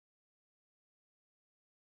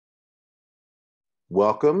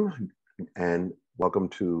Welcome and welcome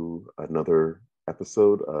to another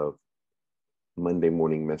episode of Monday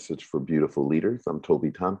Morning Message for Beautiful Leaders. I'm Toby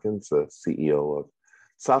Tompkins, the CEO of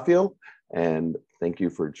Safio, and thank you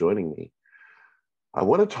for joining me. I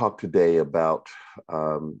want to talk today about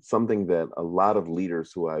something that a lot of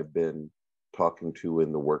leaders who I've been talking to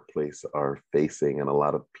in the workplace are facing, and a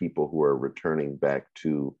lot of people who are returning back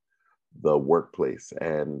to the workplace.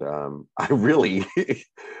 And I really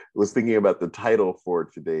was thinking about the title for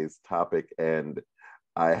today's topic, and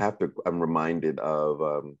I'm reminded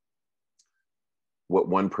of what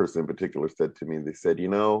one person in particular said to me. They said,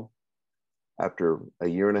 after a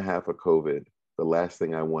year and a half of COVID, the last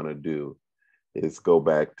thing I want to do is go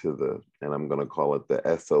back to and I'm going to call it the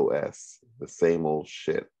SOS, the same old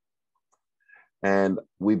shit. And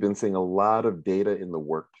we've been seeing a lot of data in the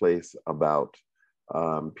workplace about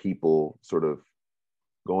people sort of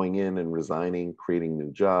going in and resigning, creating new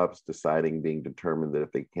jobs, being determined that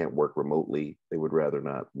if they can't work remotely, they would rather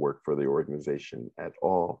not work for the organization at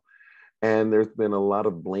all. And there's been a lot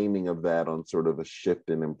of blaming of that on sort of a shift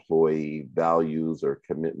in employee values or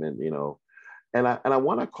commitment, And I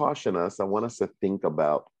want to caution us, I want us to think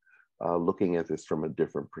about looking at this from a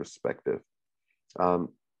different perspective. The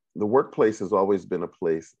workplace has always been a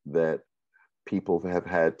place that people have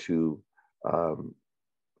had to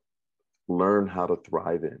learn how to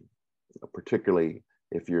thrive in, particularly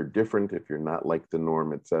if you're different, if you're not like the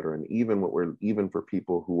norm, et cetera. And even for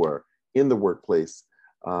people who are in the workplace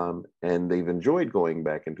and they've enjoyed going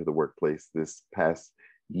back into the workplace, this past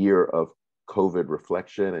year of COVID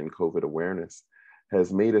reflection and COVID awareness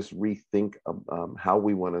has made us rethink how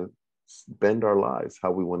we want to spend our lives,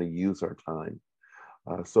 how we want to use our time.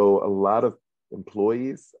 So a lot of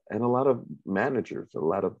employees and a lot of managers, a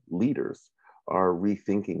lot of leaders are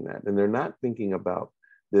rethinking that. And they're not thinking about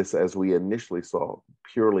this as we initially saw,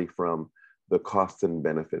 purely from the cost and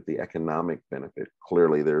benefit, the economic benefit.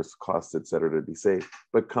 Clearly there's costs, et cetera, to be saved,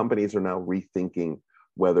 but companies are now rethinking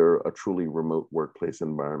whether a truly remote workplace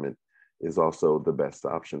environment is also the best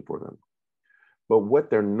option for them. But what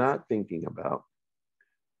they're not thinking about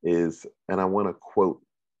is, and I want to quote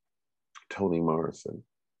Toni Morrison,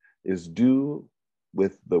 is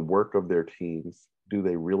with the work of their teams, do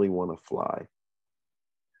they really want to fly?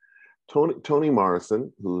 Toni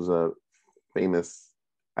Morrison, who's a famous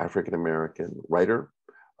African-American writer,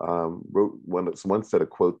 once said a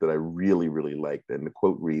quote that I really, really liked. And the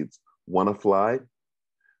quote reads, "Want to fly?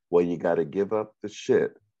 Well, you got to give up the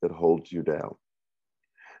shit that holds you down."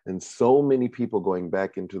 And so many people going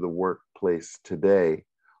back into the workplace today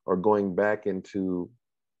are going back into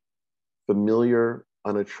familiar,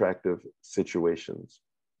 unattractive situations,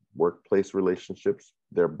 workplace relationships.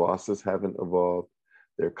 Their bosses haven't evolved.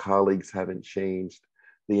 Their colleagues haven't changed.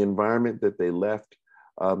 The environment that they left,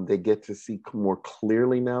 they get to see more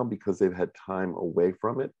clearly now because they've had time away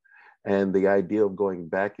from it. And the idea of going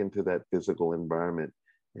back into that physical environment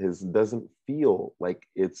doesn't feel like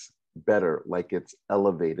it's better, like it's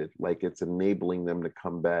elevated, like it's enabling them to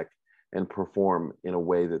come back and perform in a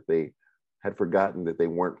way that they had forgotten that they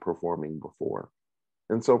weren't performing before.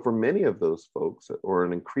 And so for many of those folks, or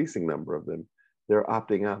an increasing number of them, they're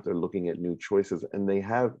opting out, they're looking at new choices, and they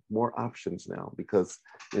have more options now because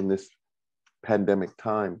in this pandemic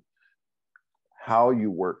time, how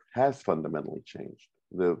you work has fundamentally changed.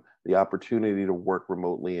 The opportunity to work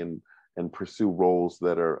remotely and pursue roles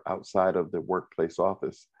that are outside of the workplace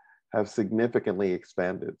office have significantly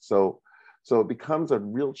expanded. So it becomes a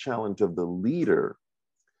real challenge of the leader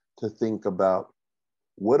to think about,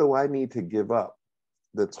 what do I need to give up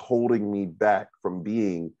that's holding me back from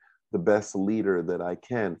being the best leader that I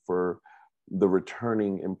can for the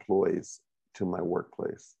returning employees to my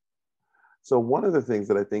workplace? So one of the things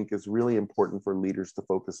that I think is really important for leaders to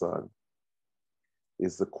focus on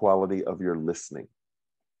is the quality of your listening.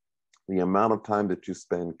 The amount of time that you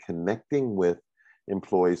spend connecting with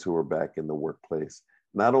employees who are back in the workplace,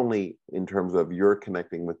 not only in terms of you're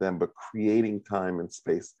connecting with them, but creating time and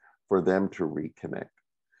space for them to reconnect.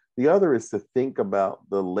 The other is to think about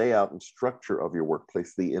the layout and structure of your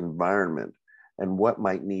workplace, the environment, and what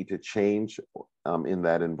might need to change in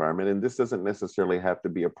that environment. And this doesn't necessarily have to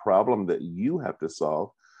be a problem that you have to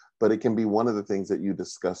solve, but it can be one of the things that you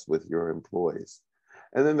discuss with your employees.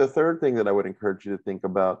 And then the third thing that I would encourage you to think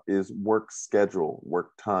about is work schedule,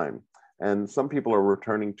 work time. And some people are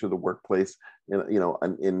returning to the workplace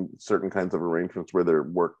in certain kinds of arrangements where they're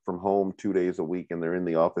work from home 2 days a week and they're in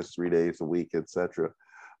the office 3 days a week, et cetera.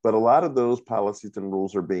 But a lot of those policies and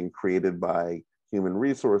rules are being created by human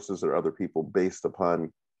resources or other people based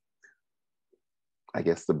upon, I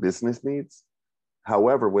guess, the business needs.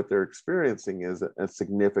 However, what they're experiencing is a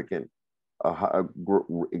significant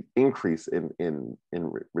increase in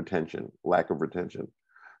retention, lack of retention.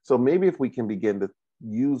 So maybe if we can begin to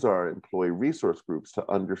use our employee resource groups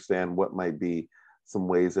to understand what might be some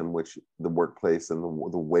ways in which the workplace and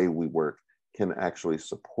the way we work can actually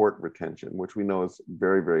support retention, which we know is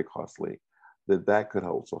very, very costly, that could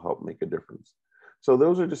also help make a difference. So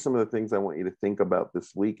those are just some of the things I want you to think about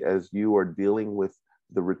this week as you are dealing with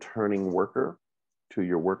the returning worker to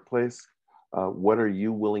your workplace. What are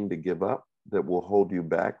you willing to give up that will hold you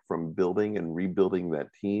back from building and rebuilding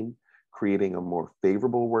that team, creating a more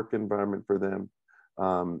favorable work environment for them,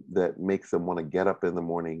 that makes them want to get up in the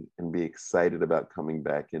morning and be excited about coming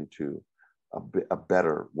back into a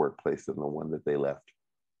better workplace than the one that they left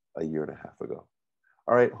a year and a half ago.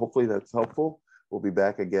 All right, hopefully that's helpful. We'll be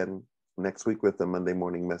back again next week with a Monday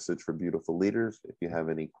morning message for beautiful leaders. If you have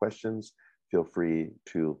any questions, feel free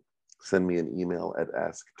to send me an email at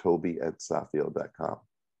asktoby@safio.com.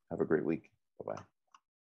 Have a great week.